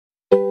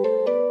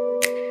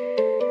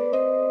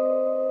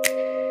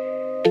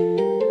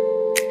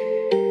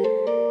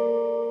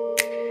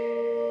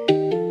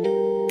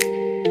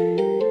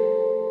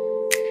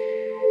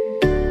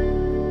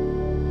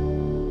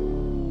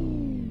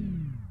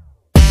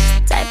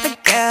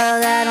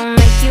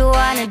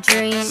a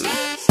dream.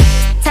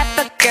 Type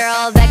of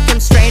girl that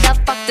comes straight up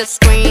off the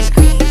screen.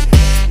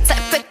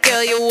 Type of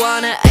girl you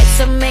wanna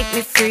ice or make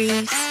me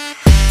freeze.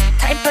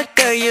 Type of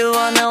girl you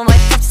wanna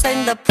wipe up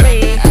in the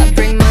plate. I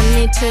bring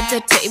money to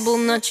the table,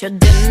 not your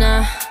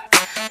dinner.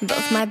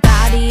 Both my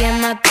body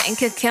and my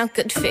bank account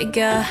could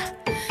figure.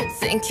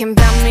 Thinking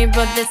about me,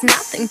 but there's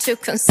nothing to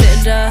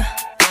consider.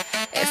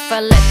 If I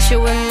let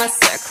you in my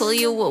circle,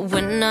 you a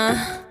winner.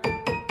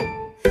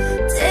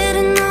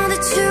 Didn't know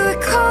that you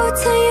were cold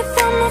till you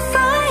found my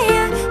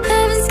fire.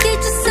 Heaven's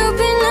gate just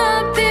open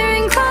up,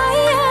 hearing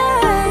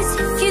quiet.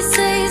 If you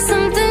say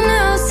something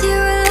else,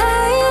 you're a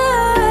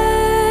liar.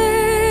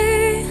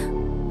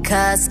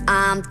 Cause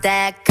I'm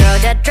that girl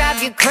that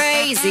drive you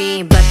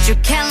crazy, but you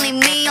can't leave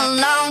me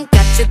alone.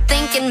 Got you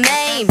thinking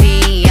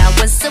maybe I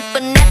was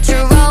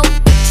supernatural.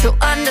 Put you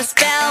under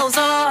spells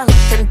or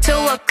look into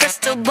a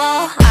crystal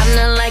ball. I'm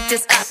not like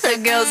these other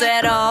girls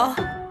at all.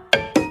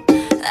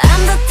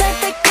 I'm the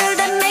type of girl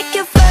that make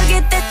you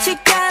forget that you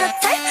got a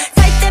type.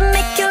 Type that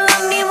make you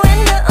love me when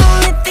the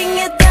only thing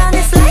you've done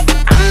is like.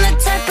 I'm the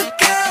type of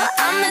girl,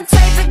 I'm the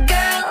type of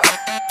girl.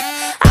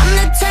 I'm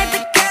the type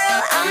of girl,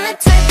 I'm the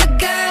type of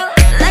girl.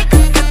 Like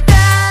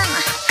da-da-da,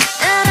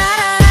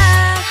 da-da-da-da.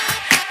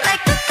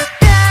 Like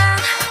da-da-da,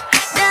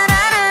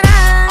 da-da-da-da.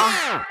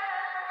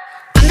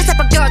 I'm the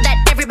type of girl that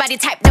everybody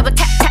type, that would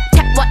tap, tap,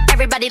 tap what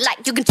everybody like.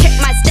 You can check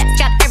my steps,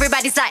 got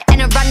everybody's eye,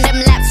 and I run them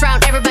laps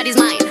round everybody's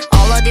mind.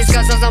 All of these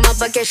girls on some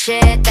bucket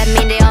shit, that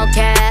mean they all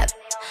cap.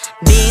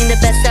 Being the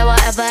best at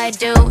whatever I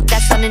do,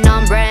 that's something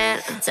on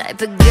brand.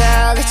 Type of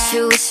girl that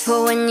you wish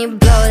for when you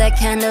blow that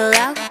candle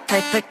out.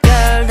 Type of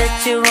girl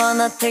that you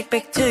wanna take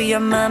back to your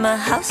mama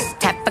house.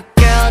 Type of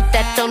girl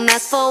that don't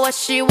ask for what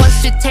she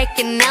wants, you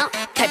taking out.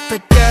 Type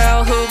of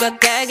girl who got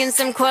bag and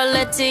some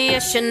quality, yeah,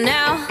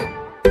 Chanel.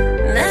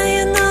 Now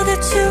you know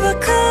that you were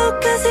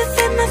cold, cause you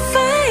fit my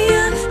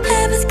fire.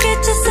 Heaven's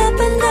gate just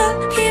opened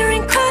up,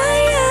 hearing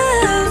quiet.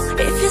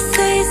 If you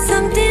say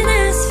something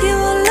else, you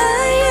a liar.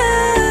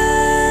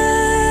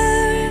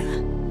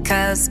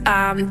 Cause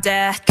I'm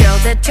that girl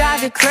that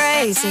drive you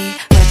crazy,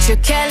 but you're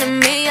killing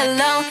me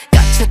alone.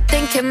 Got you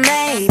thinking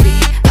maybe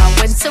I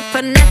went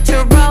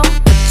supernatural.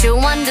 Put you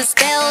under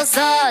spells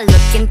or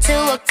look into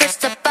a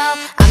crystal ball.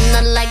 I'm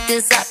not like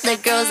these other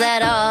girls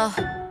at all.